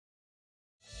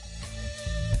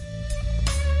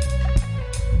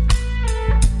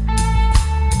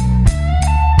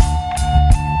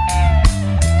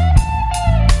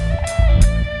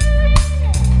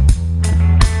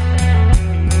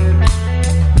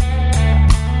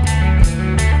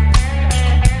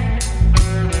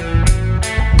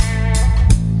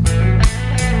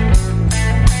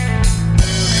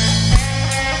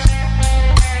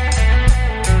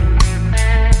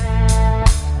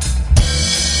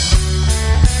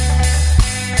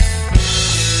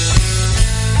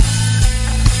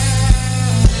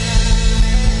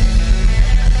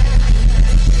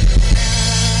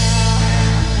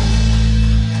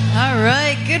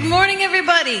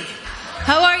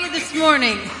this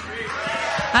morning?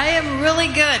 I am really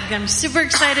good. I'm super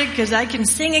excited because I can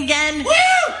sing again.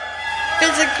 Woo!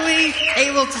 Physically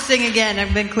able to sing again.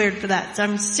 I've been cleared for that. So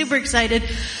I'm super excited.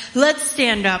 Let's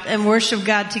stand up and worship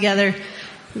God together.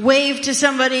 Wave to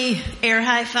somebody. Air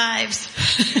high fives.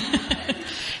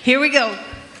 Here we go.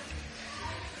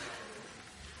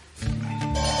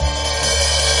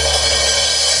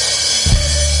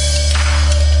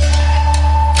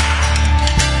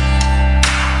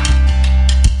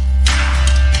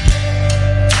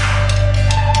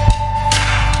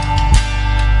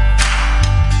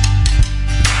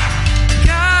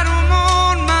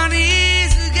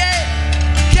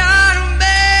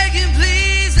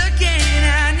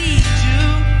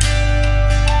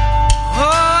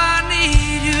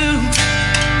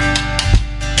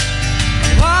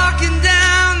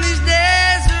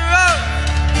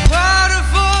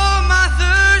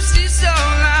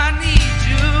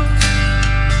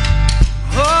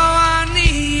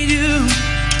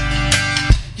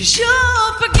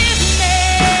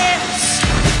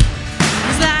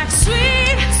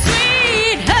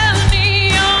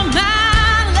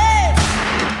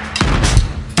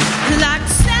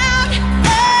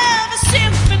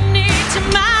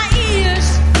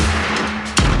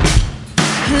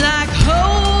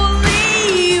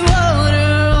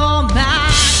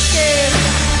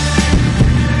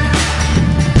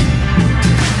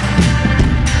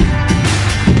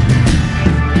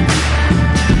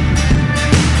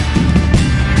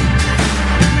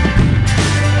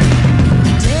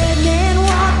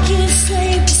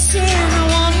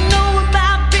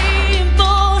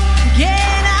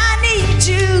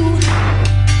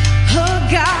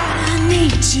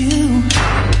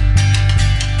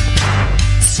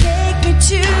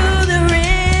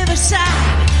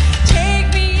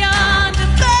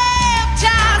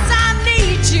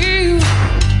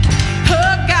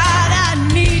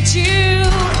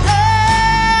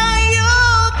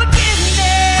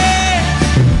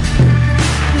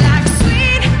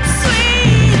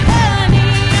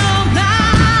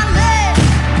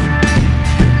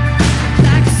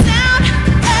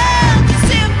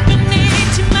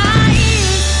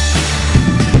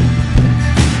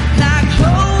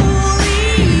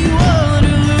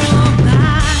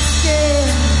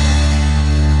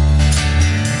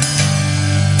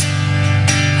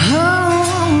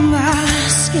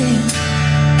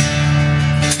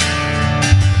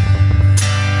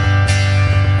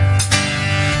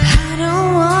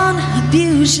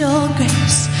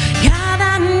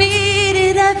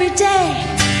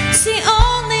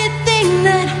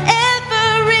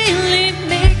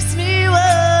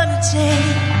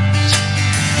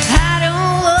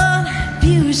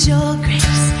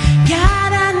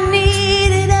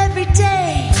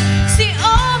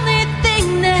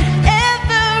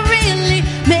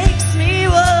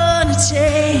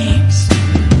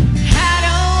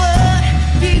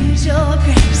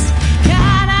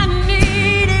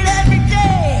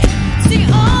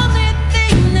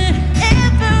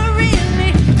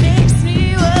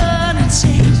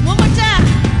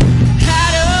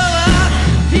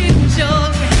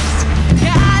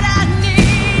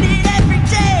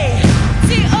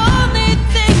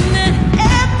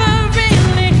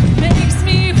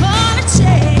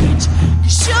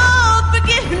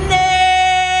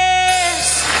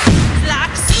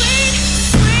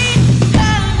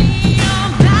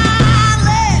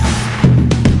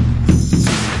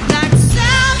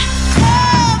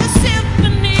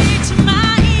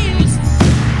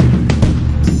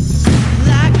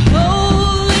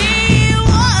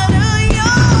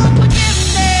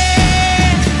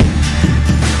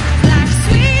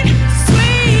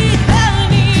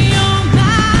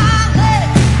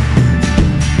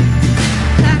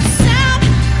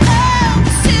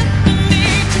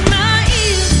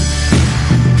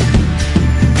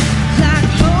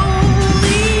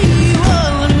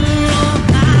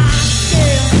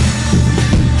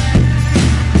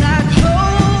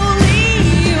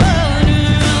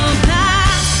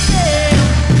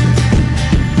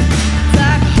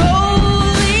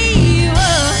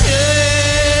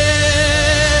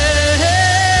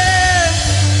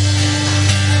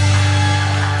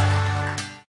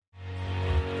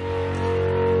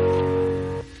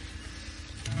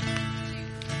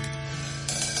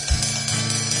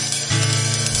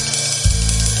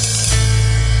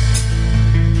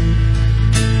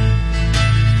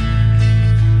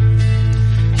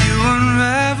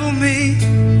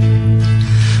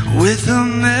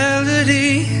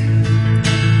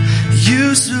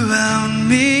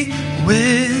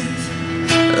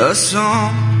 a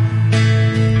song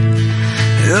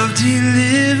of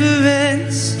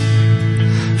deliverance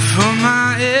from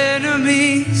my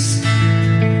enemies.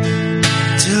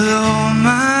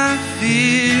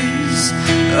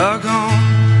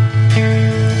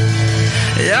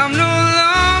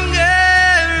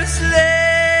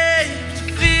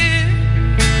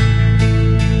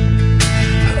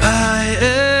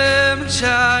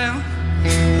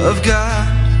 of God.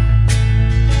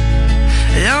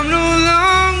 I'm no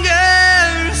longer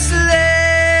a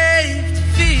slave to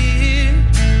fear,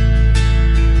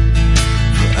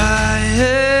 for I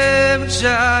am a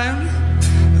child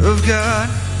of God.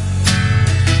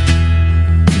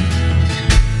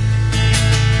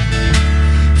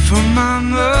 From my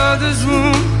mother's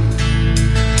womb,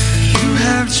 you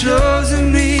have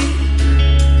chosen me.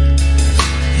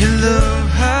 Your love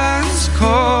has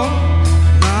called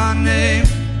my name.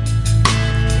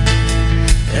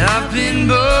 I've been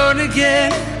born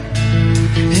again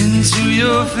into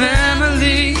your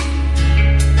family.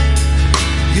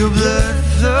 Your blood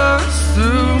flows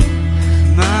through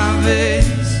my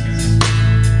veins.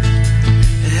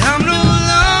 I'm no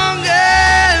longer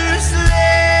a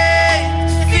slave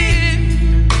to fear.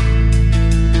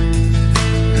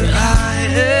 I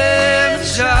am a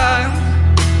child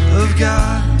of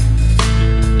God.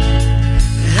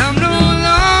 I'm no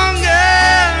longer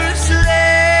a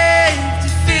slave to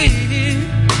fear.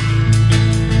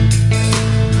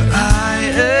 I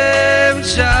am a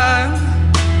child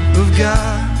of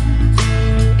God.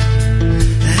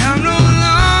 I'm no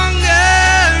longer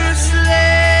a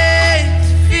slave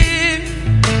to fear.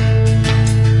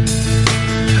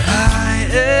 I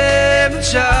am a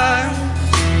child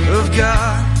of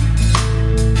God.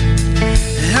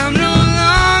 I'm no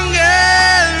longer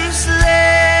a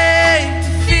slave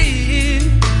to fear.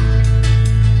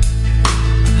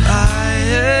 I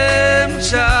am a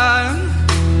child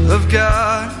of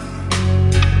God.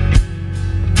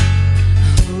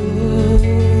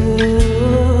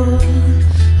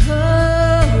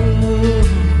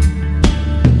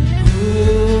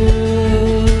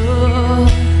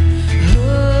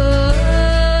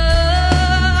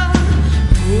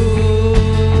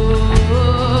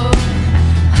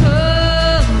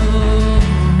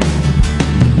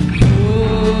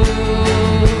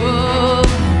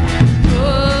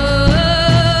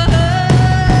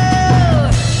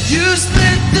 You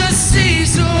split the sea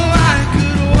so I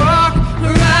could walk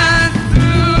right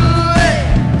through it.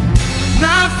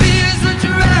 My fears were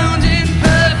drowned in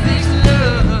perfect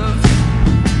love.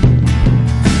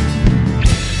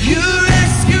 You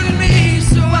rescued me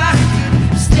so I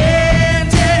could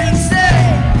stand and say,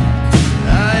 I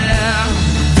am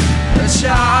a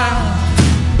child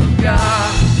of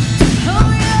God. Oh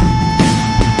yeah.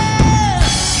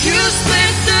 You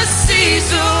split the sea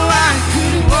so I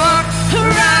could walk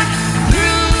right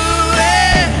through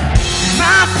it.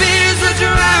 My fears were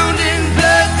drowned in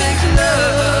perfect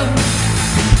love.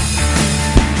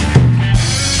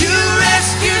 You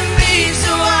rescued me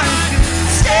so I could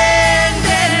stand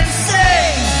and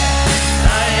say,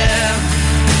 I am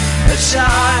a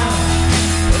child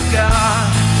of God.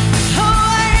 Oh,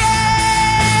 I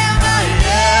am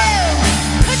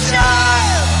a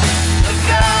child of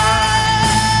God.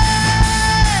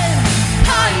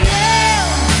 I am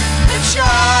a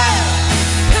child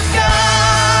of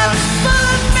God. Full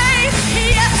of faith,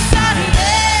 yes, I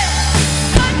am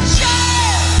a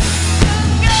child of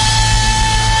God.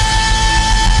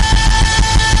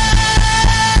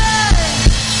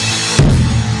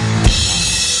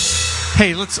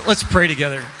 Hey, let's pray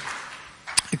together.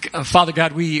 Father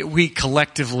God, we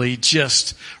collectively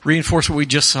just reinforce what we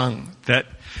just sung, that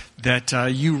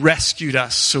you rescued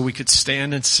us so we could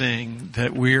stand and sing,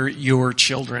 that we're your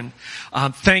children.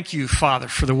 Thank you, Father,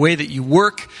 for the way that you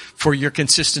work, for your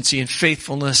consistency and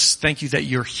faithfulness. Thank you that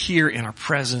you're here in our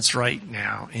presence right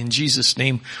now. In Jesus'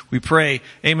 name we pray.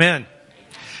 Amen.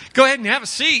 Go ahead and have a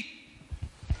seat.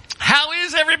 How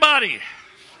is everybody?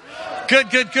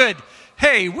 Good.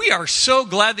 Hey, we are so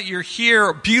glad that you're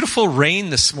here. Beautiful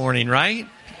rain this morning, right?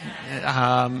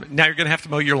 Now you're going to have to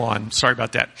mow your lawn. Sorry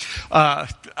about that.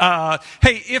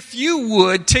 Hey, if you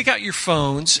would take out your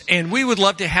phones, and we would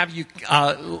love to have you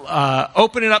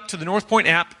open it up to the North Point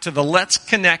app, to the Let's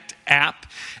Connect app,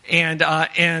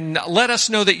 and let us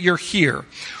know that you're here.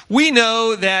 We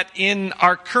know that in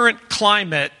our current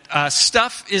climate,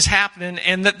 stuff is happening,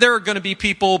 and that there are going to be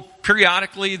people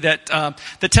periodically that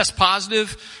test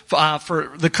positive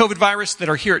for the COVID virus that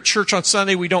are here at church on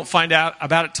Sunday. We don't find out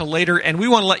about it till later, and we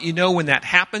want to let you know when that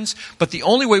happens. But the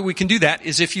only way we can do that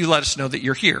is if you let us know that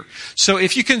you're here. So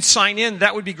if you can sign in,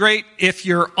 that would be great. If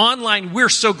you're online, we're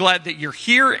so glad that you're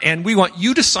here, and we want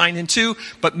you to sign in too.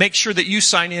 But make sure that you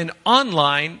sign in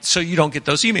online so you don't get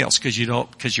those emails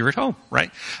because you're at home,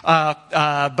 right?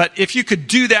 But if you could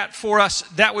do that for us,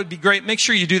 that would be great. Make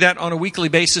sure you do that on a weekly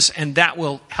basis, and that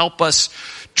will help us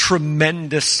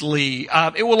tremendously.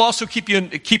 It will also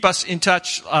keep us in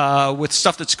touch with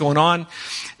stuff that's going on.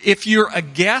 If you're a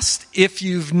guest, if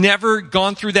you've never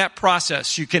gone through that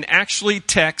process, you can actually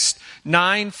text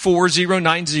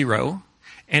 94090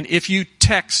 And if you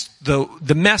text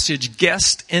the message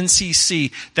guest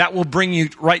NCC, that will bring you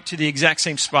right to the exact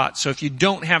same spot. So if you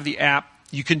don't have the app,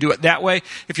 you can do it that way.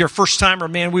 If you're a first timer,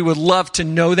 man, we would love to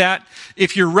know that.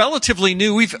 If you're relatively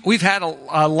new, we've had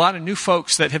a lot of new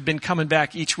folks that have been coming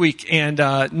back each week. And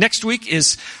next week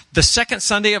is the second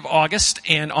Sunday of August,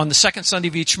 and on the second Sunday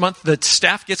of each month, the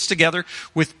staff gets together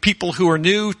with people who are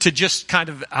new to just kind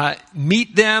of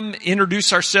meet them,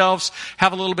 introduce ourselves,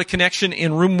 have a little bit of connection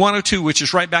in room 102, which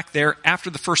is right back there after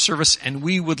the first service, and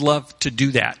we would love to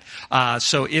do that.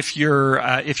 So if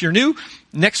you're new,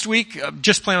 next week,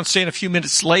 just plan on staying a few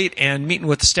minutes late and meeting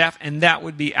with the staff, and that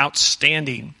would be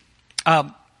outstanding.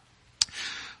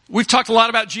 We've talked a lot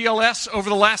about GLS over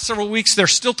the last several weeks.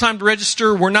 There's still time to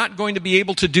register. We're not going to be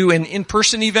able to do an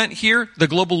in-person event here. The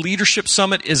Global Leadership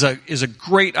Summit is a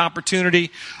great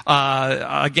opportunity.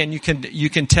 Again, you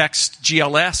can text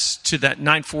GLS to that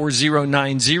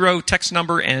 94090 text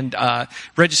number and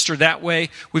register that way.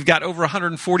 We've got over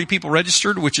 140 people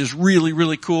registered, which is really,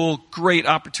 really cool. Great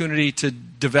opportunity to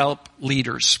develop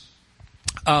leaders.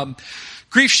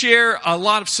 Grief Share, a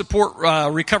lot of support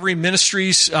recovery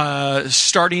ministries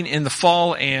starting in the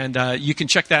fall, and you can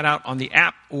check that out on the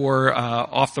app or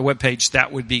off the webpage.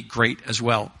 That would be great as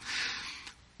well.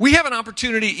 We have an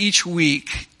opportunity each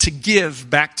week to give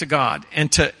back to God and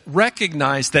to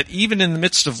recognize that even in the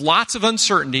midst of lots of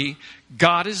uncertainty,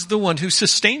 God is the one who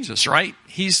sustains us, right?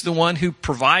 He's the one who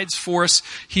provides for us.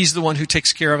 He's the one who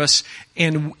takes care of us.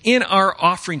 And in our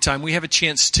offering time, we have a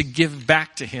chance to give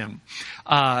back to Him.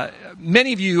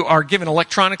 Many of you are given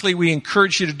electronically. We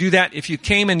encourage you to do that. If you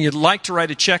came and you'd like to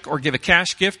write a check or give a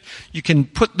cash gift, you can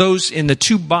put those in the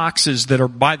 2 boxes that are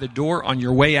by the door on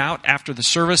your way out after the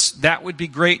service. That would be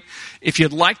great. If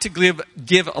you'd like to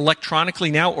give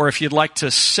electronically now, or if you'd like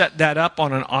to set that up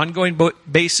on an ongoing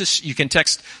basis, you can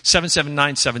text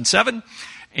 77977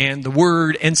 and the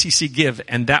word NCC Give,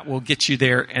 and that will get you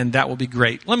there, and that will be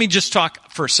great. Let me just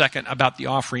talk for a second about the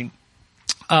offering.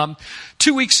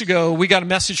 2 weeks ago, we got a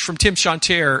message from Tim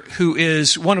Chanter, who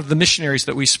is one of the missionaries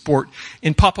that we support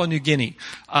in Papua New Guinea.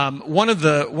 One of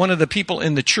the people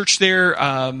in the church there,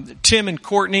 Tim and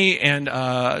Courtney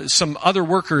and some other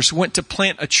workers went to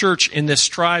plant a church in this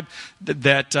tribe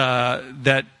that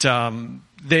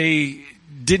they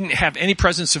didn't have any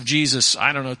presence of Jesus,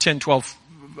 10, 12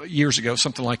 years ago,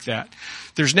 something like that.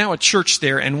 There's now a church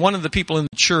there, and one of the people in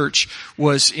the church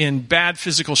was in bad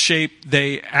physical shape.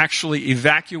 They actually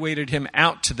evacuated him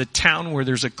out to the town where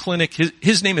there's a clinic.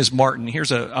 His name is Martin.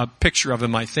 Here's a picture of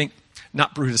him, I think.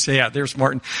 Not Brutus. Yeah, there's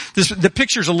Martin. The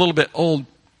picture's a little bit old.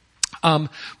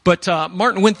 But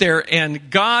Martin went there, and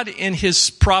God in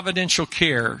His providential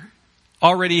care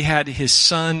already had his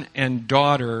son and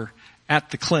daughter at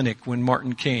the clinic when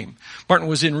Martin came. Martin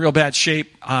was in real bad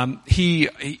shape. He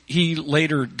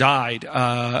later died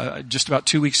just about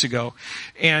 2 weeks ago.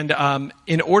 And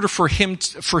in order for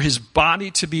his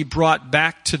body to be brought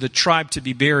back to the tribe to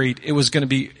be buried, it was going to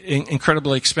be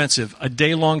incredibly expensive. A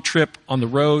day-long trip on the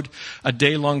road, a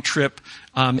day-long trip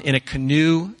in a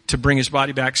canoe to bring his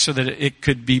body back so that it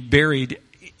could be buried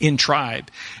in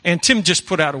tribe. And Tim just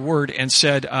put out a word and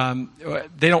said,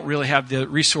 they don't really have the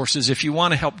resources. If you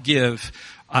want to help give,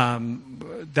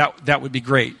 that would be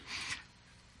great.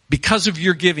 Because of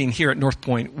your giving here at North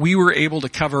Point, we were able to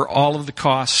cover all of the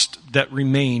costs that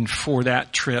remained for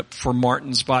that trip for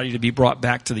Martin's body to be brought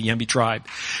back to the Yembe tribe.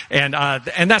 And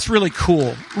that's really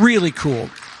cool. Really cool.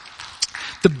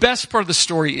 The best part of the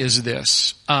story is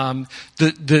this.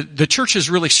 The church has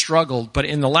really struggled, but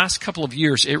in the last couple of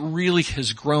years, it really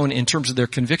has grown in terms of their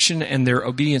conviction and their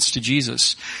obedience to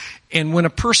Jesus. And when a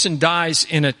person dies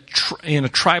in a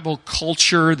tribal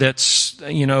culture that's,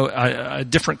 a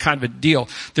different kind of a deal,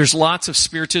 there's lots of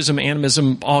spiritism,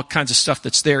 animism, all kinds of stuff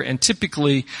that's there. And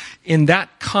typically, in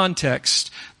that context,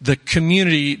 the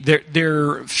community,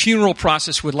 their funeral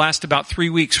process would last about 3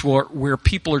 weeks where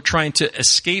people are trying to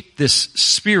escape this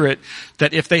spirit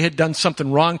that if they had done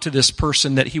something wrong to this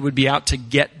person, that he would be out to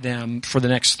get them for the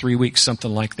next 3 weeks,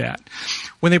 something like that.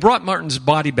 When they brought Martin's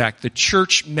body back, the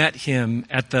church met him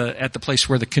at the place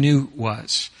where the canoe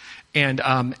was.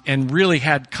 And really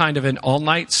had kind of an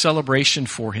all-night celebration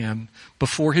for him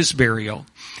before his burial.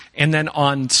 And then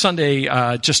on Sunday,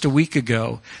 just a week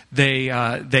ago, they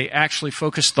actually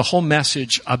focused the whole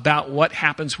message about what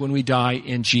happens when we die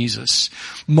in Jesus.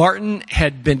 Martin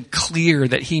had been clear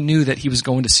that he knew that he was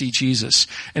going to see Jesus.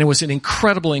 And it was an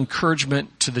incredible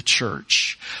encouragement to the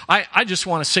church. I just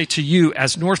want to say to you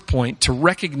as North Point to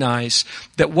recognize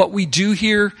that what we do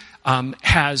here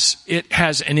has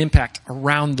an impact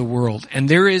around the world. And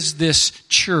there is this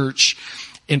church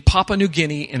in Papua New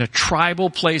Guinea, in a tribal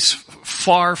place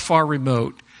far, far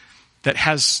remote, that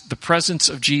has the presence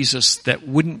of Jesus that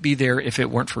wouldn't be there if it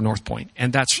weren't for North Point.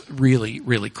 And that's really,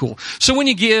 really cool. So when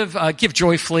you give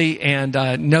joyfully and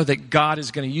know that God is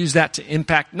going to use that to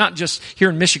impact not just here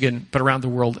in Michigan, but around the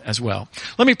world as well.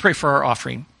 Let me pray for our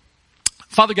offering.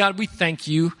 Father God, we thank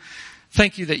you.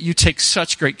 Thank you that you take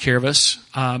such great care of us.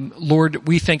 Lord,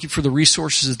 we thank you for the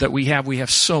resources that we have. We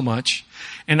have so much.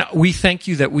 And we thank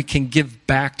you that we can give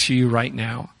back to you right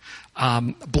now.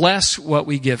 Bless what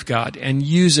we give, God, and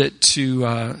use it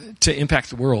to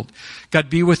impact the world. God,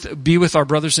 be with our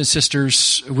brothers and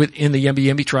sisters in the Yembe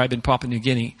Yembe tribe in Papua New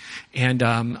Guinea,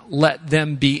 and let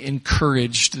them be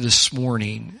encouraged this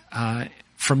morning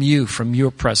from you, from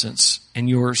your presence and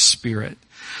your Spirit.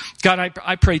 God,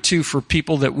 I pray too for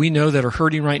people that we know that are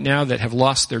hurting right now, that have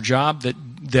lost their job,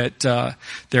 that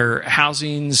their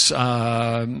housing's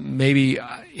maybe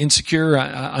insecure,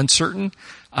 uncertain.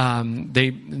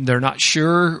 They're not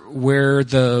sure where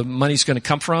the money's going to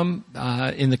come from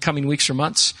in the coming weeks or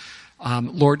months.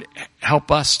 Lord,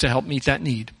 help us to help meet that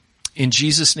need. In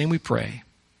Jesus' name we pray.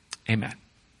 Amen.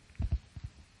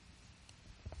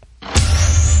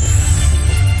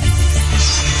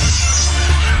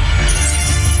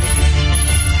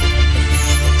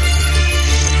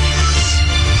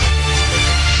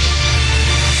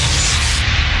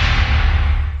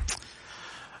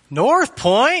 North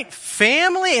Point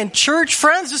family and church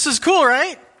friends, this is cool,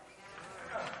 right?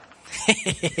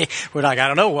 We're like, I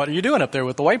don't know, what are you doing up there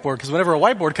with the whiteboard? Because whenever a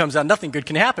whiteboard comes out, nothing good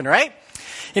can happen, right?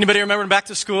 Anybody remember back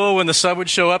to school when the sub would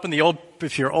show up and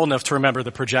if you're old enough to remember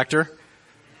the projector?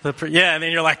 Yeah, and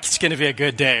then you're like, it's going to be a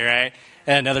good day, right?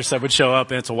 And another sub would show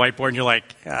up and it's a whiteboard and you're like,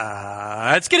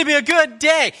 it's going to be a good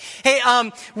day. Hey,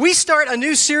 we start a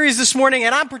new series this morning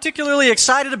and I'm particularly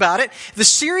excited about it. The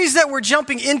series that we're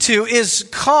jumping into is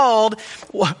called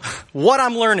What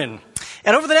I'm Learning.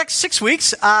 And over the next 6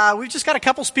 weeks, we've just got a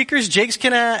couple speakers. Jake's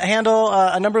going to handle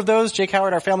a number of those. Jake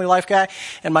Howard, our family life guy,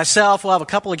 and myself will have a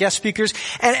couple of guest speakers.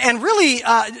 And really,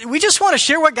 we just want to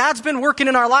share what God's been working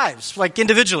in our lives, like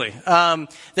individually. None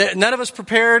of us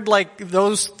prepared like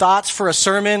those thoughts for a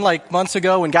sermon like months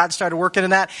ago when God started working in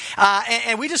that.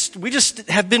 And we just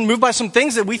have been moved by some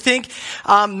things that we think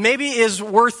maybe is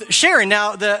worth sharing.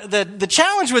 Now, the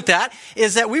challenge with that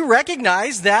is that we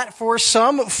recognize that for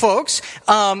some folks,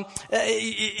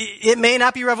 it may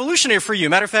not be revolutionary for you.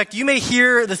 Matter of fact, you may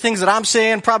hear the things that I'm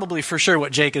saying, probably for sure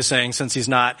what Jake is saying, since he's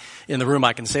not in the room,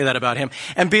 I can say that about him,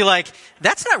 and be like,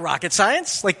 that's not rocket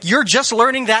science. Like, you're just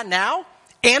learning that now,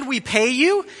 and we pay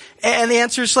you? And the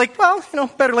answer is like, well,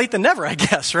 better late than never, I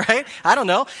guess, right? I don't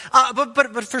know.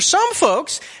 But for some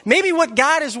folks, maybe what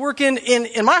God is working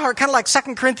in my heart, kind of like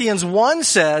 2 Corinthians 1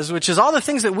 says, which is all the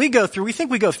things that we go through, we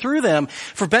think we go through them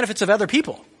for benefits of other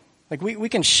people. Like we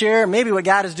can share maybe what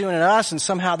God is doing in us and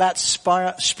somehow that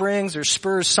springs or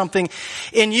spurs something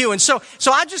in you. And so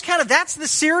I just that's the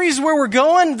series where we're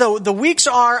going. The weeks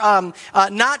are,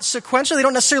 not sequential. They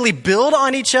don't necessarily build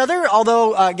on each other,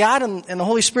 although, God and the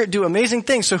Holy Spirit do amazing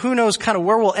things. So who knows kind of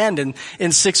where we'll end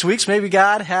in 6 weeks. Maybe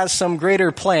God has some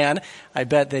greater plan. I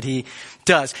bet that He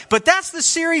does. But that's the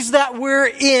series that we're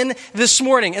in this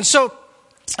morning. And so,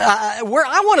 where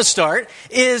I want to start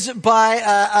is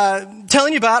by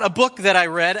telling you about a book that I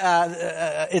read.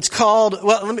 It's called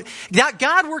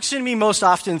God Works in Me most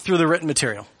often through the written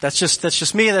material. That's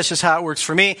just me. That's just how it works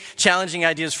for me. Challenging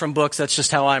ideas from books. That's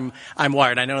just how I'm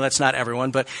wired. I know that's not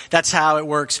everyone, but that's how it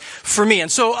works for me. And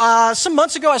so some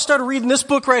months ago, I started reading this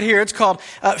book right here. It's called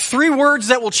 3 Words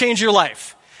That Will Change Your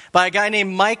Life, by a guy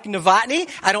named Mike Novotny.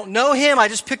 I don't know him. I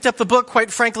just picked up the book,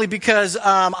 quite frankly, because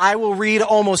I will read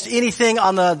almost anything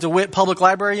on the DeWitt Public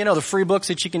Library, the free books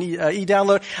that you can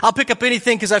e-download. I'll pick up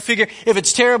anything because I figure if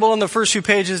it's terrible in the first few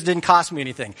pages, it didn't cost me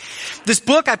anything. This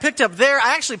book I picked up there,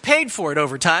 I actually paid for it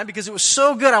over time because it was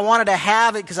so good. I wanted to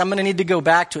have it because I'm going to need to go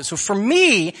back to it. So for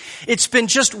me, it's been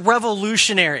just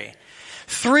revolutionary.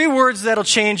 3 words that'll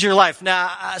change your life.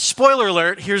 Now, spoiler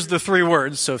alert, here's the 3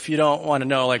 words. So if you don't want to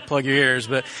know, plug your ears.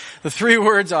 But the 3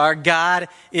 words are, God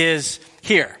is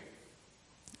here.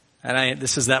 And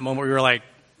this is that moment where we were like,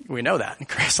 we know that. And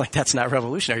Christ's like, that's not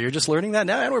revolutionary. You're just learning that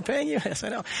now and we're paying you? Yes, I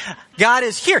know. God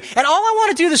is here. And all I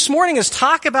want to do this morning is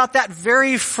talk about that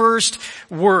very first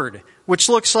word, which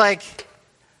looks like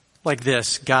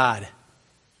this, God.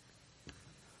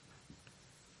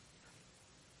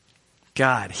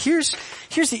 God. Here's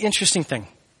the interesting thing.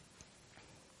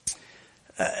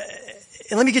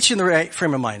 And let me get you in the right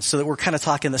frame of mind so that we're kind of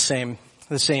talking the same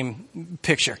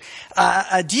picture.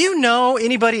 Do you know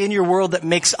anybody in your world that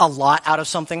makes a lot out of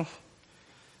something?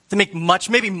 That make much,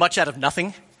 maybe much out of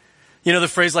nothing? You know the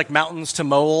phrase like molehills to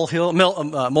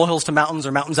mountains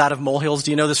or mountains out of molehills?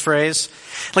 Do you know this phrase?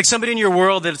 Like somebody in your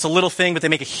world that it's a little thing, but they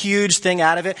make a huge thing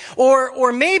out of it.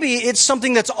 Or maybe it's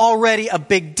something that's already a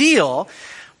big deal,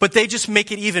 but they just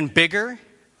make it even bigger.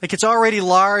 Like it's already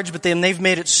large, but then they've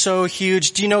made it so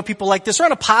huge. Do you know people like this? Or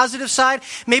on a positive side,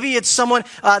 maybe it's someone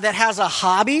that has a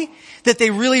hobby that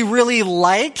they really, really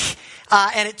like.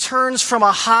 And it turns from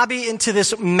a hobby into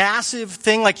this massive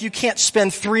thing, like you can't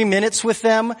spend 3 minutes with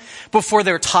them before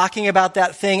they're talking about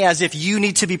that thing as if you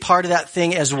need to be part of that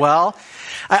thing as well.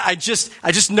 I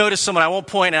just noticed someone, I won't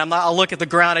point, and I'll look at the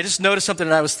ground. I just noticed something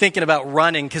and I was thinking about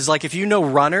running, because like if you know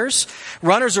runners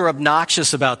are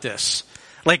obnoxious about this.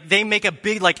 Like they make a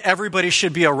big, like everybody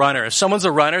should be a runner. If someone's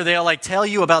a runner, they'll like tell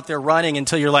you about their running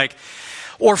until you're like,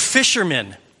 or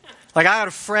fishermen. Like I had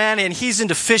a friend and he's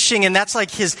into fishing, and that's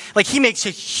like he makes a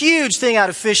huge thing out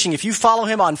of fishing. If you follow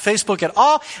him on Facebook at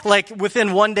all, like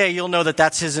within one day you'll know that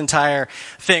that's his entire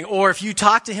thing. Or if you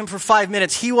talk to him for 5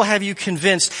 minutes, he will have you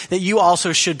convinced that you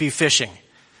also should be fishing.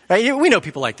 Right? We know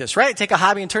people like this, right? Take a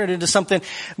hobby and turn it into something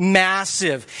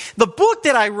massive. The book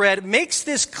that I read makes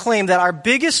this claim that our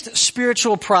biggest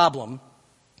spiritual problem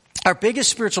is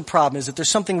that there's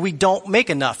something we don't make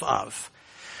enough of,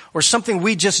 or something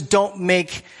we just don't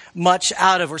make much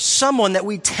out of, or someone that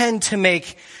we tend to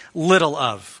make little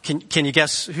of. Can you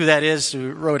guess who that is?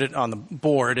 Who wrote it on the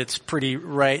board? It's pretty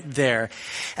right there.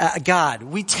 God.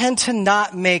 We tend to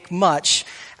not make much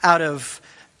out of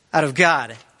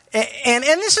God. And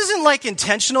this isn't like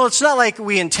intentional. It's not like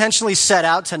we intentionally set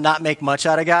out to not make much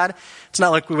out of God. It's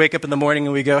not like we wake up in the morning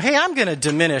and we go, hey, I'm going to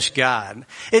diminish God.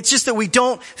 It's just that we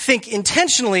don't think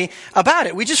intentionally about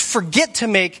it. We just forget to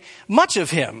make much of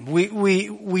him.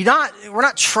 We're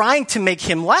not trying to make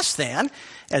him less than,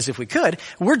 as if we could.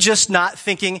 We're just not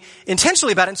thinking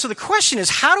intentionally about it. And so the question is,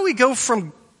 how do we go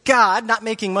from God, not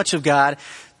making much of God,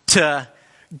 to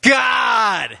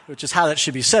God, which is how that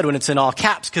should be said when it's in all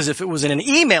caps, because if it was in an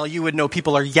email, you would know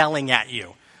people are yelling at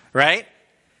you, right?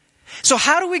 So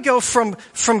how do we go from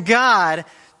God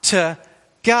to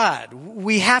God?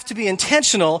 We have to be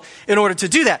intentional in order to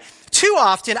do that. Too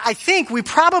often, I think we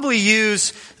probably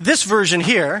use this version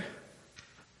here,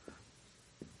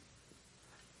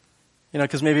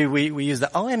 because maybe we use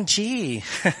the OMG,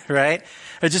 right?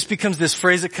 It just becomes this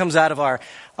phrase that comes out of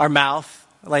our mouth.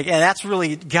 And that's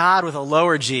really God with a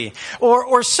lower G.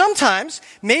 Or sometimes,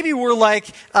 maybe we're like,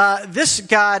 this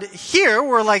God here,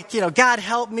 we're like, God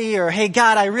help me, or hey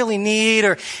God, I really need,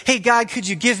 or hey God, could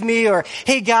you give me, or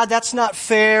hey God, that's not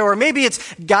fair, or maybe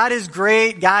it's God is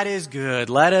great, God is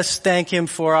good. Let us thank him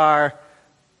for our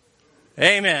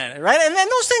amen, right? And then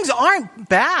those things aren't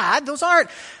bad. Those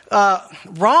aren't,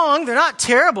 wrong. They're not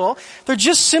terrible. They're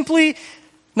just simply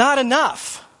not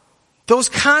enough. Those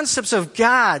concepts of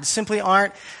God simply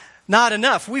aren't not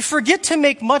enough. We forget to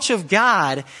make much of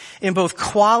God in both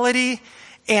quality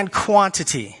and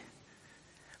quantity.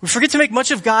 We forget to make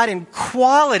much of God in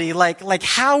quality, like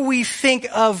how we think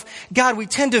of God. We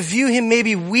tend to view him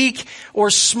maybe weak or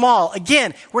small.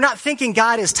 Again, we're not thinking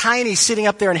God is tiny, sitting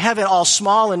up there in heaven, all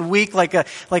small and weak, like a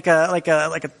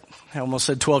I almost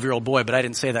said 12-year-old boy, but I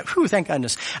didn't say that. Whew, thank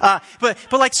goodness. But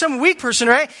like some weak person,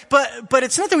 right? But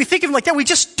it's not that we think of him like that. We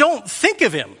just don't think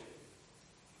of him.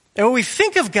 And when we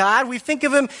think of God, we think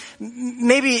of him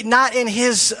maybe not in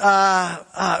his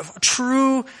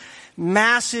true,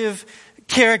 massive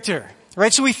character,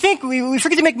 right? So we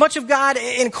forget to make much of God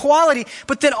in quality,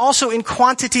 but then also in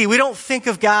quantity. We don't think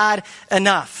of God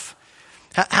enough.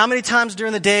 How many times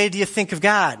during the day do you think of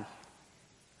God?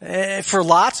 For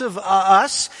lots of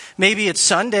us, maybe it's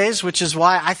Sundays, which is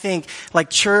why I think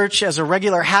like church as a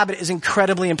regular habit is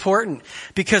incredibly important.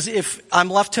 Because if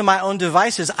I'm left to my own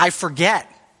devices, I forget.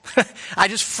 I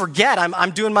just forget.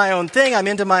 I'm doing my own thing. I'm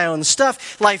into my own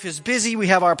stuff. Life is busy. We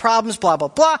have our problems, blah, blah,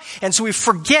 blah. And so we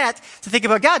forget to think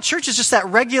about God. Church is just that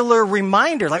regular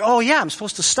reminder. Like, oh yeah, I'm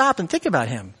supposed to stop and think about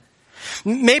him.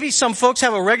 Maybe some folks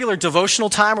have a regular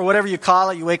devotional time or whatever you call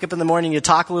it. You wake up in the morning, you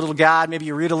talk a little to God. Maybe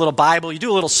you read a little Bible. You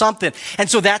do a little something. And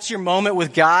so that's your moment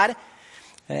with God.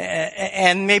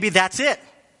 And maybe that's it.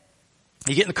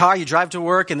 You get in the car, you drive to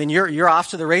work, and then you're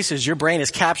off to the races. Your brain is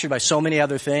captured by so many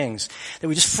other things that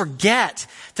we just forget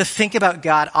to think about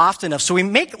God often enough. So we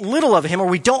make little of him, or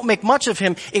we don't make much of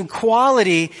him in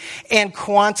quality and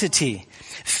quantity.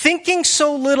 Thinking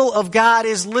so little of God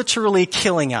is literally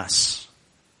killing us.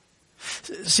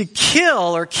 See,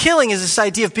 killing is this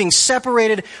idea of being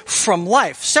separated from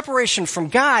life. Separation from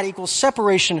God equals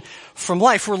separation from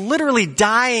life. We're literally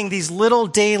dying these little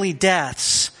daily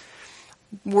deaths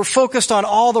We're focused on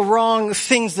all the wrong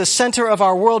things. The center of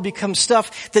our world becomes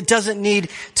stuff that doesn't need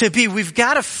to be. We've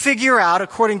got to figure out,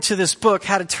 according to this book,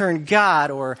 how to turn God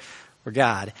or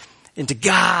God into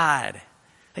God.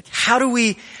 Like, how do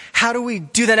we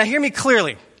do that? Now hear me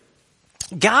clearly.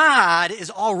 God is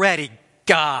already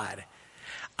God.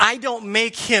 I don't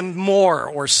make him more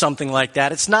or something like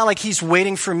that. It's not like he's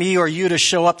waiting for me or you to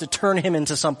show up to turn him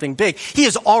into something big. He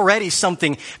is already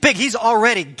something big. He's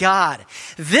already God.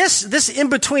 This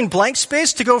in-between blank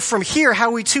space to go from here,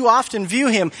 how we too often view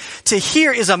him, to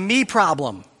here is a me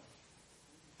problem.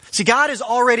 See, God is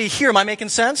already here. Am I making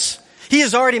sense? He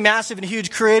is already massive and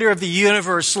huge, creator of the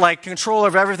universe, like controller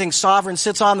of everything, sovereign,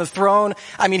 sits on the throne.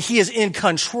 I mean, he is in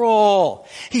control.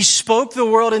 He spoke the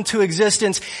world into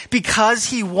existence because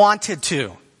he wanted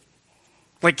to.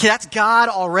 Like, that's God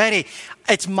already.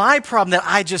 It's my problem that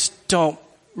I just don't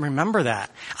remember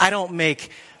that. I don't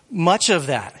make much of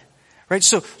that. Right?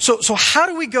 So how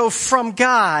do we go from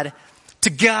God to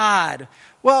God?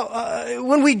 Well,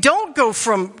 when we don't go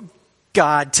from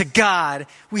God to God,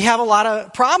 we have a lot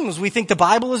of problems. We think the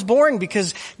Bible is boring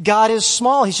because God is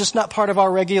small. He's just not part of our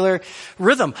regular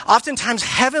rhythm. Oftentimes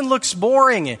heaven looks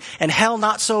boring and hell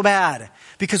not so bad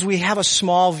because we have a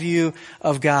small view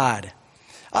of God.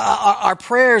 Our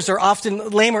prayers are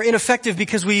often lame or ineffective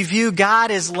because we view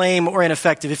God as lame or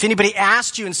ineffective. If anybody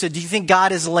asked you and said, do you think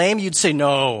God is lame? You'd say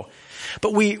no.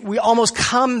 But we almost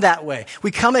come that way.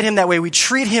 We come at him that way. We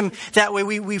treat him that way.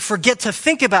 We forget to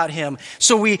think about him.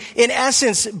 So we, in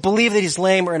essence, believe that he's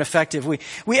lame or ineffective. We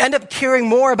end up caring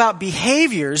more about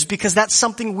behaviors because that's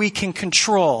something we can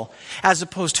control as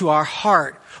opposed to our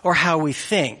heart or how we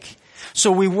think.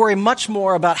 So we worry much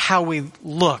more about how we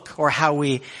look or how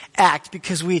we act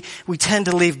because we tend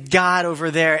to leave God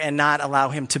over there and not allow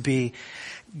him to be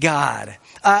God.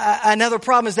 Another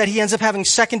problem is that he ends up having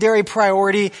secondary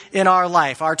priority in our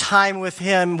life. Our time with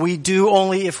him, we do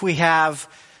only if we have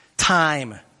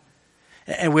time.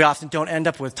 And we often don't end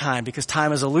up with time because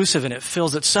time is elusive and it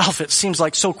fills itself, it seems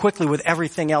like, so quickly with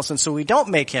everything else. And so we don't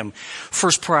make him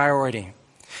first priority,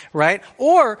 right?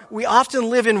 Or we often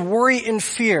live in worry and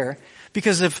fear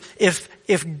because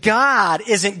if God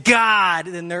isn't God,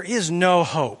 then there is no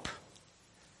hope.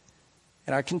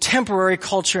 In our contemporary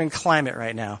culture and climate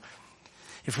right now,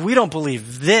 if we don't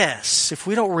believe this, if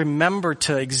we don't remember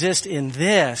to exist in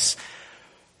this,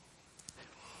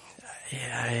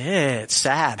 yeah, it's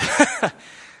sad.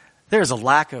 There's a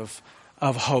lack of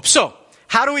hope. So,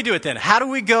 how do we do it then? How do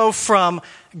we go from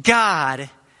God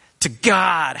to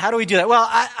God? How do we do that? Well,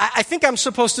 I think I'm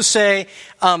supposed to say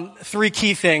three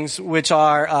key things, which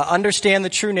are understand the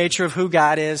true nature of who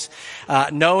God is,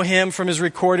 know him from his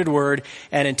recorded word,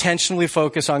 and intentionally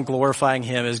focus on glorifying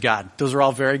him as God. Those are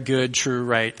all very good, true,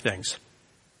 right things.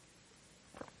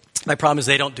 My problem is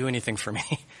they don't do anything for me.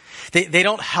 They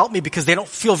don't help me because they don't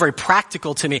feel very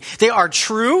practical to me. They are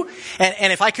true,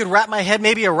 and if I could wrap my head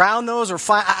maybe around those or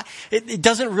it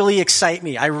doesn't really excite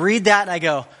me. I read that and I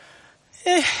go,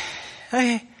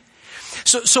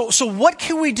 So what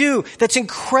can we do that's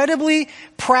incredibly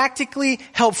practically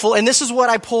helpful? And this is what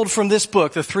I pulled from this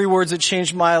book, The 3 Words That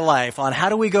Changed My Life, on how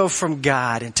do we go from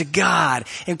God into God.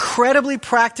 Incredibly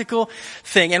practical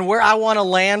thing. And where I want to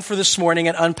land for this morning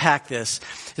and unpack this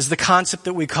is the concept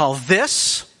that we call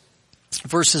this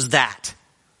versus that.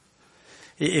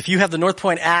 If you have the North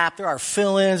Point app, there are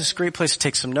fill-ins. It's a great place to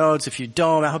take some notes. If you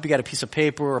don't, I hope you got a piece of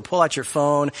paper or pull out your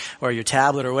phone or your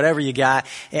tablet or whatever you got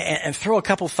and throw a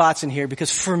couple thoughts in here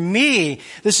because for me,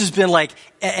 this has been like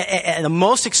the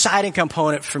most exciting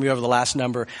component for me over the last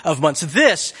number of months.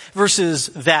 This versus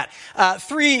that.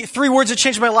 Three words that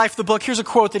changed my life, the book. Here's a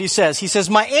quote that he says. He says,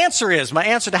 my answer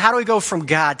to how do we go from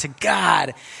God to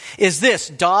God is this: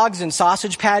 dogs and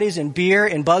sausage patties and beer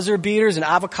and buzzer beaters and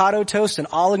avocado toast and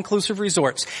all-inclusive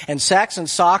resorts and sex and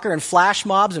soccer and flash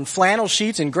mobs and flannel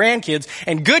sheets and grandkids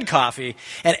and good coffee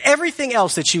and everything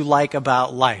else that you like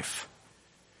about life.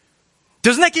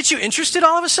 Doesn't that get you interested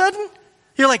all of a sudden?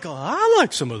 You're like, oh, I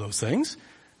like some of those things,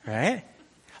 right?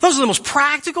 Those are the most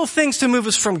practical things to move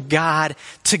us from God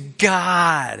to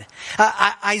God.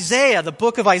 Isaiah, the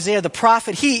book of Isaiah, the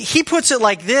prophet, he puts it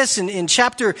like this in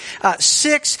chapter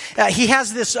 6. He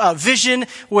has this vision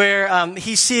where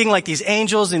he's seeing like these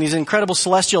angels and these incredible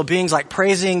celestial beings like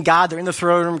praising God. They're in the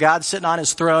throne room. God's sitting on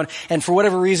his throne. And for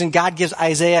whatever reason, God gives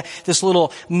Isaiah this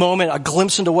little moment, a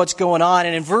glimpse into what's going on.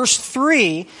 And in verse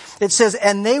 3, it says,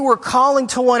 and they were calling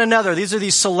to one another. These are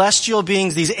these celestial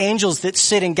beings, these angels that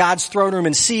sit in God's throne room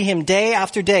and see him day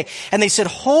after day. And they said,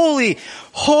 holy,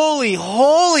 holy,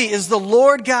 holy is the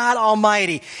Lord God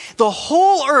Almighty. The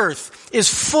whole earth is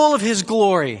full of his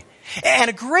glory. And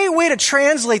a great way to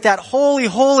translate that holy,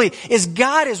 holy is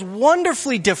God is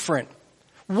wonderfully different.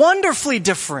 Wonderfully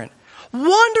different.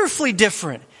 Wonderfully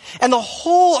different. And the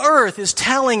whole earth is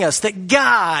telling us that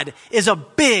God is a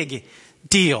big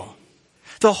deal.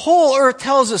 The whole earth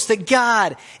tells us that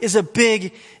God is a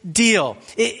big deal.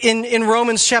 In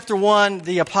Romans chapter 1,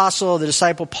 the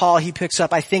disciple Paul, he picks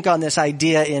up, I think, on this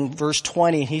idea in verse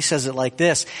 20. He says it like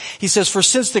this. He says, "For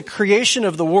since the creation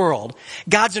of the world,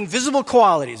 God's invisible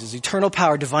qualities, his eternal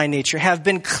power, divine nature, have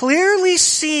been clearly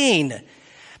seen,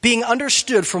 being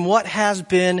understood from what has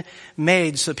been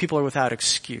made, so that people are without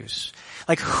excuse."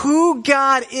 Like who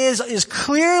God is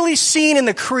clearly seen in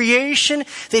the creation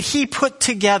that he put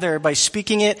together by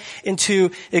speaking it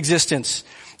into existence.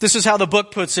 This is how the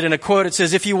book puts it in a quote. It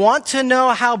says, "If you want to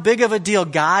know how big of a deal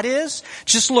God is,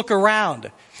 just look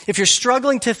around. If you're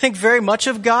struggling to think very much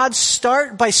of God,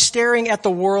 start by staring at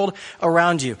the world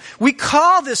around you." We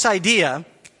call this idea,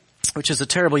 which is a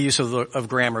terrible use of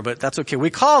grammar, but that's okay. We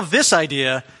call this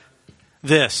idea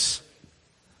this.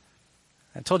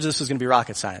 I told you this was going to be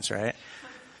rocket science, right?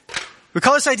 We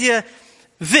call this idea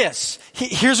this.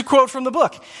 Here's a quote from the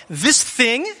book. This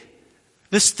thing,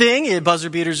 buzzer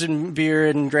beaters and beer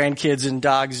and grandkids and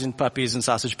dogs and puppies and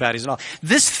sausage patties and all.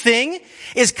 This thing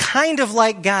is kind of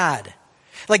like God.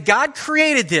 Like God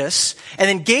created this and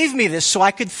then gave me this so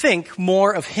I could think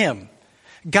more of him.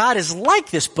 God is like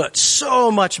this, but so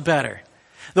much better.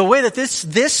 The way that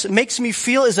this makes me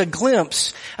feel is a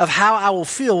glimpse of how I will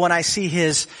feel when I see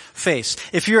his face.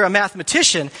 If you're a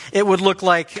mathematician, it would look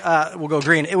like, we'll go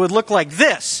green, it would look like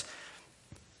this.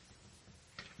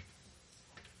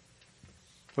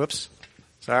 Whoops.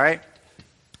 Sorry.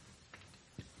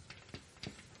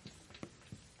 Do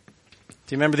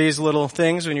you remember these little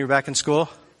things when you were back in school?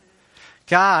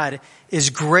 God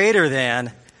is greater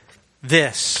than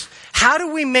this. How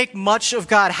do we make much of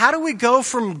God? How do we go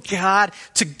from God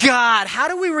to God? How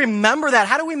do we remember that?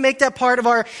 How do we make that part of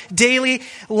our daily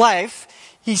life?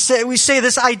 We say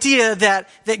this idea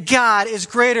that God is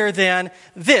greater than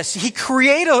this. He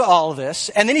created all this,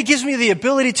 and then he gives me the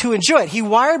ability to enjoy it. He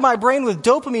wired my brain with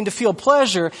dopamine to feel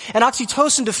pleasure and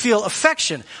oxytocin to feel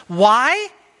affection. Why?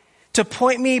 To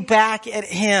point me back at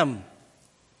him.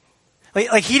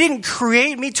 Like he didn't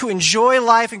create me to enjoy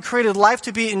life and created life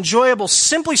to be enjoyable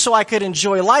simply so I could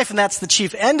enjoy life, and that's the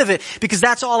chief end of it, because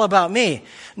that's all about me.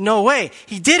 No way.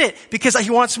 He did it because he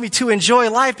wants me to enjoy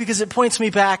life because it points me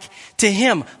back to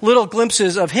him. Little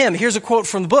glimpses of him. Here's a quote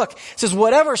from the book. It says,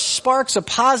 "Whatever sparks a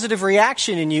positive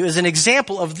reaction in you is an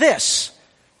example of this."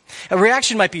 A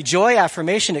reaction might be joy,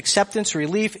 affirmation, acceptance,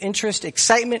 relief, interest,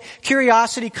 excitement,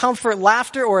 curiosity, comfort,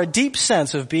 laughter, or a deep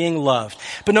sense of being loved.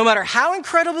 But no matter how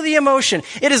incredible the emotion,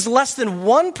 it is less than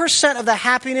 1% of the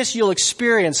happiness you'll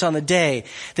experience on the day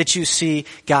that you see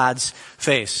God's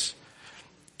face.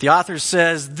 The author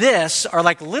says this are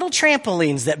like little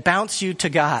trampolines that bounce you to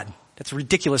God. That's a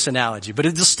ridiculous analogy, but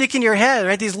it'll stick in your head,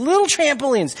 right? These little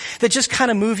trampolines that just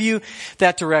kind of move you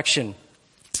that direction.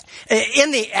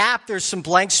 In the app, there's some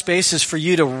blank spaces for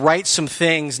you to write some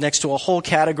things next to a whole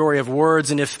category of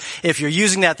words. And if you're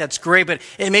using that, that's great. But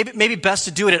it may be best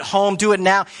to do it at home. Do it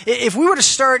now. If we were to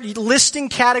start listing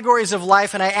categories of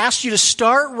life and I asked you to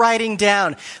start writing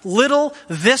down little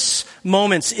this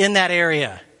moments in that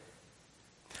area,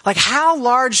 like how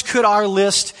large could our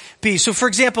list be? So for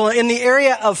example, in the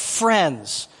area of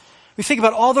friends, we think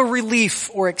about all the relief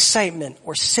or excitement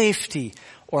or safety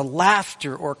or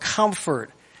laughter or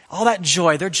comfort. All that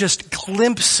joy, they're just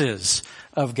glimpses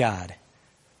of God.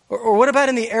 Or what about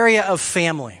in the area of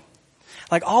family?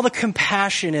 Like all the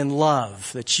compassion and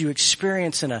love that you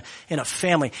experience in a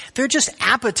family. They're just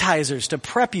appetizers to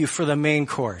prep you for the main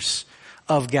course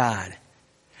of God.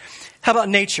 How about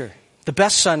nature? The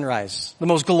best sunrise, the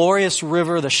most glorious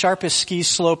river, the sharpest ski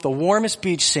slope, the warmest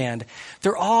beach sand.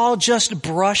 They're all just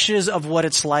brushes of what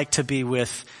it's like to be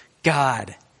with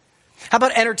God. How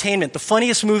about entertainment? The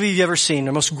funniest movie you've ever seen,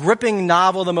 the most gripping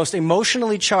novel, the most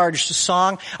emotionally charged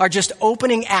song are just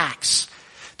opening acts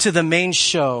to the main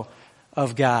show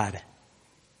of God.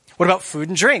 What about food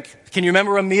and drink? Can you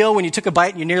remember a meal when you took a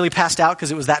bite and you nearly passed out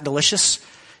because it was that delicious?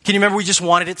 Can you remember we just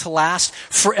wanted it to last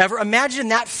forever? Imagine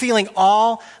that feeling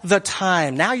all the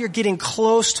time. Now you're getting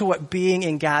close to what being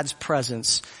in God's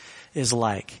presence is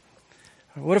like.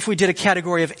 What if we did a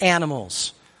category of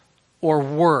animals or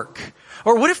work?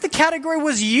 Or what if the category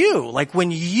was you? Like when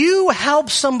you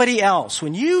help somebody else,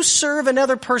 when you serve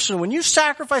another person, when you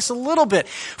sacrifice a little bit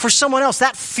for someone else,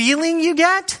 that feeling you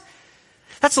get,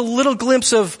 That's a little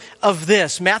glimpse of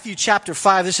this. Matthew chapter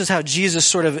 5, this is how Jesus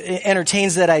sort of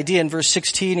entertains that idea in verse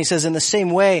 16. He says, in the same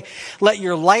way, let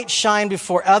your light shine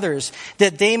before others,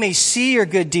 that they may see your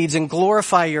good deeds and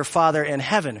glorify your Father in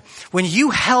heaven. When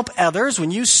you help others, when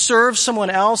you serve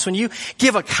someone else, when you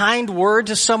give a kind word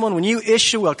to someone, when you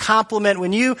issue a compliment,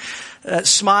 when you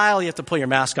smile, you have to pull your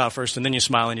mask off first and then you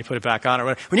smile and you put it back on or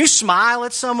whatever. When you smile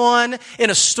at someone in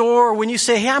a store, or when you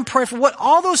say, hey, I'm praying for what,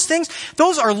 all those things,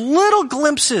 those are little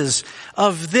glimpses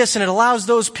of this, and it allows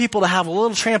those people to have a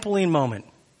little trampoline moment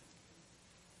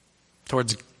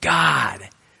towards God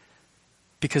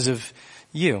because of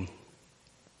you.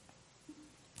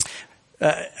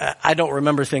 I don't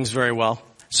remember things very well,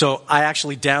 so I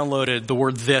actually downloaded the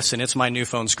word this, and it's my new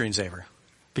phone screensaver.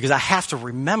 Because I have to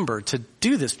remember to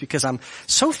do this because I'm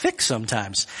so thick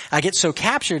sometimes. I get so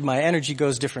captured, my energy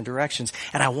goes different directions.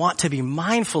 And I want to be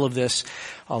mindful of this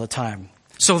all the time.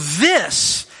 So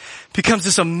this becomes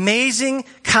this amazing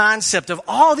concept of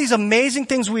all these amazing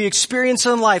things we experience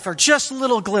in life are just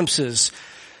little glimpses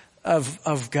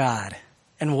of God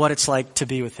and what it's like to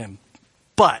be with Him.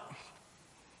 But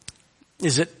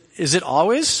is it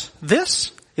always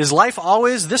this? Is life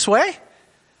always this way?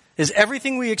 Is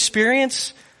everything we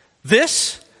experience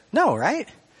this? No, right?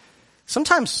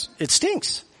 Sometimes it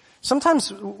stinks.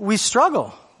 Sometimes we struggle.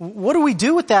 What do we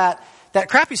do with that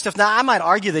crappy stuff? Now, I might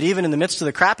argue that even in the midst of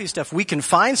the crappy stuff, we can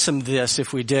find some this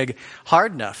if we dig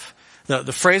hard enough.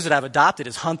 The phrase that I've adopted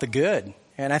is hunt the good.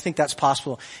 And I think that's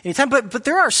possible anytime. But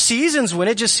there are seasons when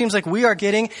it just seems like we are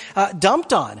getting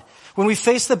dumped on. When we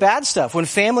face the bad stuff, when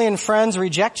family and friends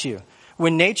reject you,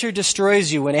 when nature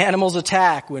destroys you, when animals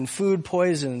attack, when food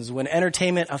poisons, when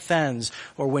entertainment offends,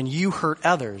 or when you hurt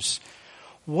others.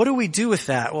 What do we do with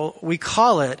that? Well, we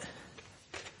call it,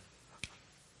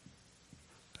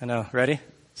 I know, ready?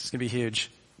 This is going to be huge.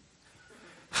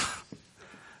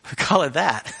 We call it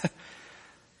that.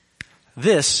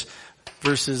 This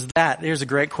versus that. There's a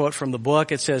great quote from the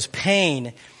book. It says,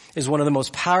 pain is one of the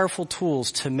most powerful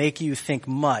tools to make you think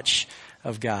much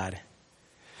of God.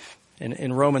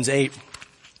 In Romans 8,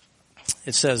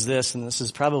 it says this, and this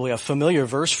is probably a familiar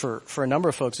verse for a number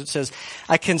of folks. It says,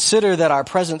 I consider that our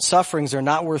present sufferings are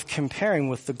not worth comparing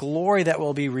with the glory that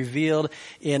will be revealed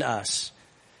in us.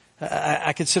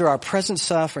 I consider our present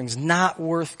sufferings not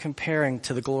worth comparing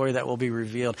to the glory that will be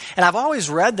revealed. And I've always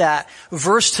read that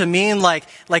verse to mean like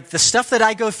the stuff that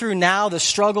I go through now, the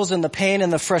struggles and the pain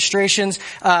and the frustrations,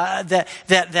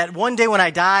 that one day when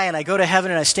I die and I go to heaven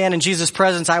and I stand in Jesus'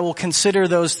 presence, I will consider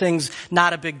those things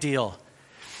not a big deal.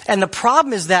 And the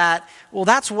problem is that, well,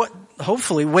 that's what,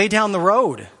 hopefully, way down the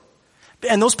road.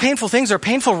 And those painful things are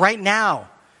painful right now.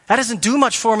 That doesn't do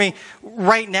much for me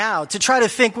right now. To try to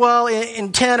think, well,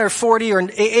 in 10 or 40 or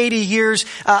 80 years,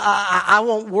 I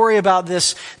won't worry about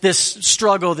this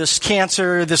struggle, this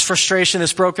cancer, this frustration,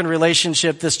 this broken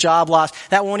relationship, this job loss.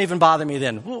 That won't even bother me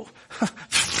then. What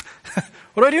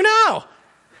do I do now?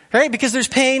 Right? Because there's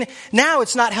pain now.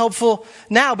 It's not helpful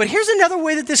now. But here's another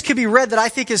way that this could be read that I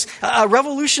think is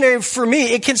revolutionary for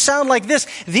me. It can sound like this.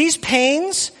 These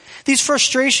pains, these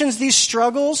frustrations, these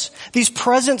struggles, these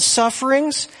present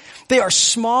sufferings, they are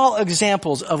small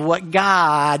examples of what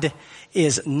God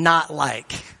is not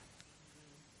like.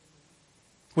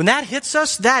 When that hits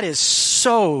us, that is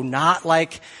so not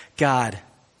like God.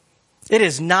 It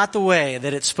is not the way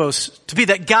that it's supposed to be.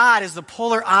 That God is the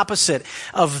polar opposite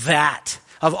of that,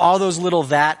 of all those little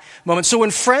that moments. So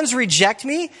when friends reject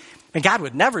me, and God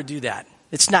would never do that.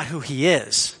 It's not who He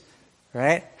is.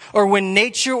 Right? Or when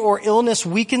nature or illness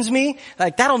weakens me,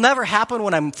 like that'll never happen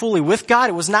when I'm fully with God.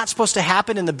 It was not supposed to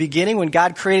happen in the beginning when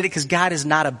God created it, because God is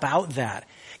not about that.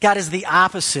 God is the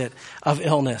opposite of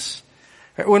illness.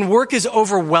 Right? When work is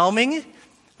overwhelming,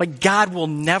 like God will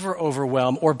never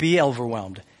overwhelm or be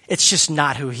overwhelmed. It's just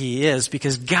not who He is,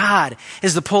 because God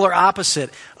is the polar opposite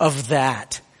of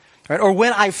that. Right? Or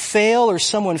when I fail or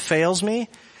someone fails me,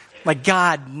 like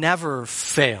God never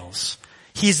fails.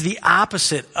 He's the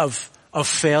opposite of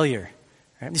failure.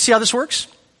 Right? You see how this works?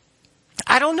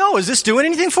 I don't know. Is this doing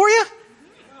anything for you?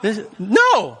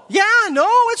 No. Yeah, no,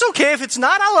 it's okay. If it's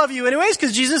not, I love you anyways,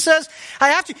 because Jesus says I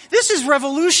have to. This is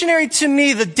revolutionary to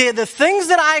me. The things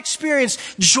that I experience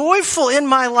joyful in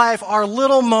my life are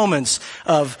little moments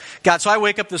of God. So I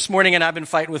wake up this morning and I've been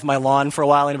fighting with my lawn for a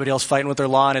while. Anybody else fighting with their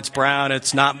lawn? It's brown.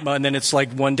 It's not, and then it's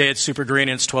like one day it's super green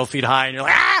and it's 12 feet high and you're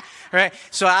like, ah! Right?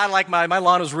 So I like my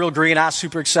lawn was real green. I was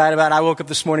super excited about it. I woke up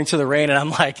this morning to the rain and I'm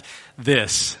like,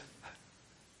 this.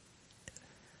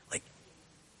 Like,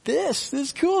 This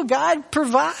is cool. God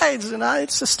provides, and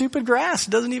it's a stupid grass. It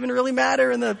doesn't even really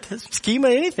matter in the scheme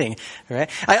of anything,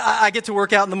 right? I get to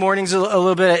work out in the mornings a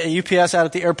little bit at UPS out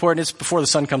at the airport, and it's before the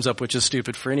sun comes up, which is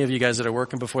stupid for any of you guys that are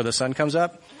working before the sun comes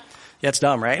up. Yeah, it's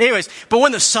dumb, right? Anyways, but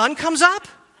when the sun comes up,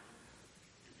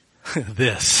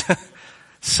 this.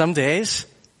 Some days,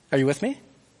 are you with me?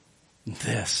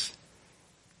 This.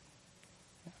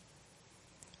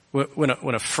 When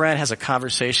a friend has a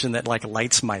conversation that like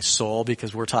lights my soul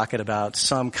because we're talking about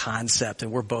some concept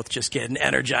and we're both just getting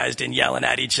energized and yelling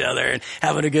at each other and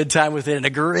having a good time with it and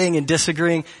agreeing and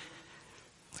disagreeing.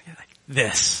 Like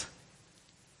this.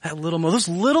 Those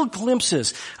little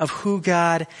glimpses of who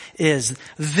God is.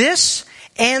 This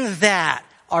and that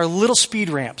are little speed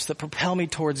ramps that propel me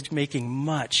towards making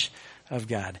much of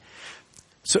God.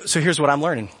 So here's what I'm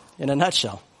learning in a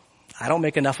nutshell. I don't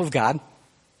make enough of God.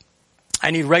 I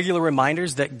need regular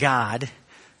reminders that God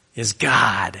is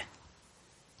God.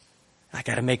 I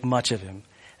got to make much of him.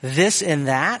 This and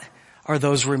that are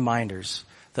those reminders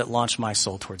that launch my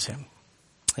soul towards him.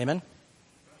 Amen.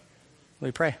 Let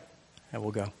me pray and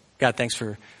we'll go. God, thanks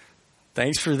for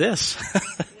this.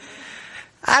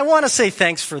 I want to say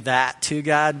thanks for that too,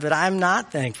 God, but I'm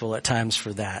not thankful at times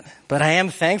for that. But I am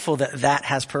thankful that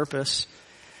has purpose.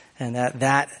 And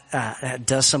that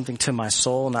does something to my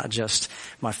soul, not just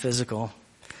my physical.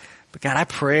 But God, I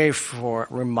pray for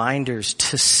reminders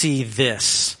to see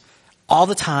this all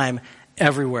the time,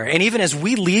 everywhere. And even as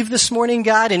we leave this morning,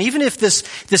 God, and even if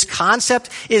this concept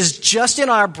is just in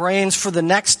our brains for the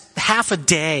next half a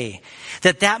day,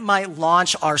 that might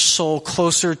launch our soul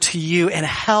closer to you and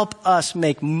help us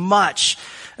make much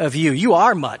of you. You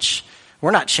are much.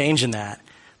 We're not changing that.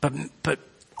 But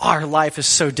our life is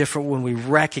so different when we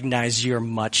recognize your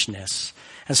muchness.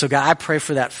 And so God, I pray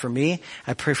for that for me.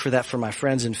 I pray for that for my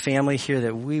friends and family here,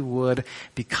 that we would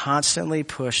be constantly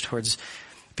pushed towards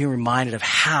being reminded of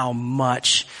how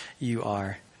much you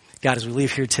are. God, as we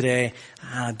leave here today,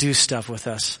 do stuff with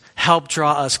us. Help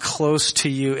draw us close to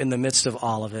you in the midst of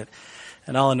all of it.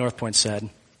 And all in North Point said,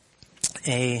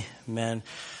 amen.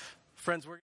 Friends,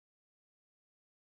 we're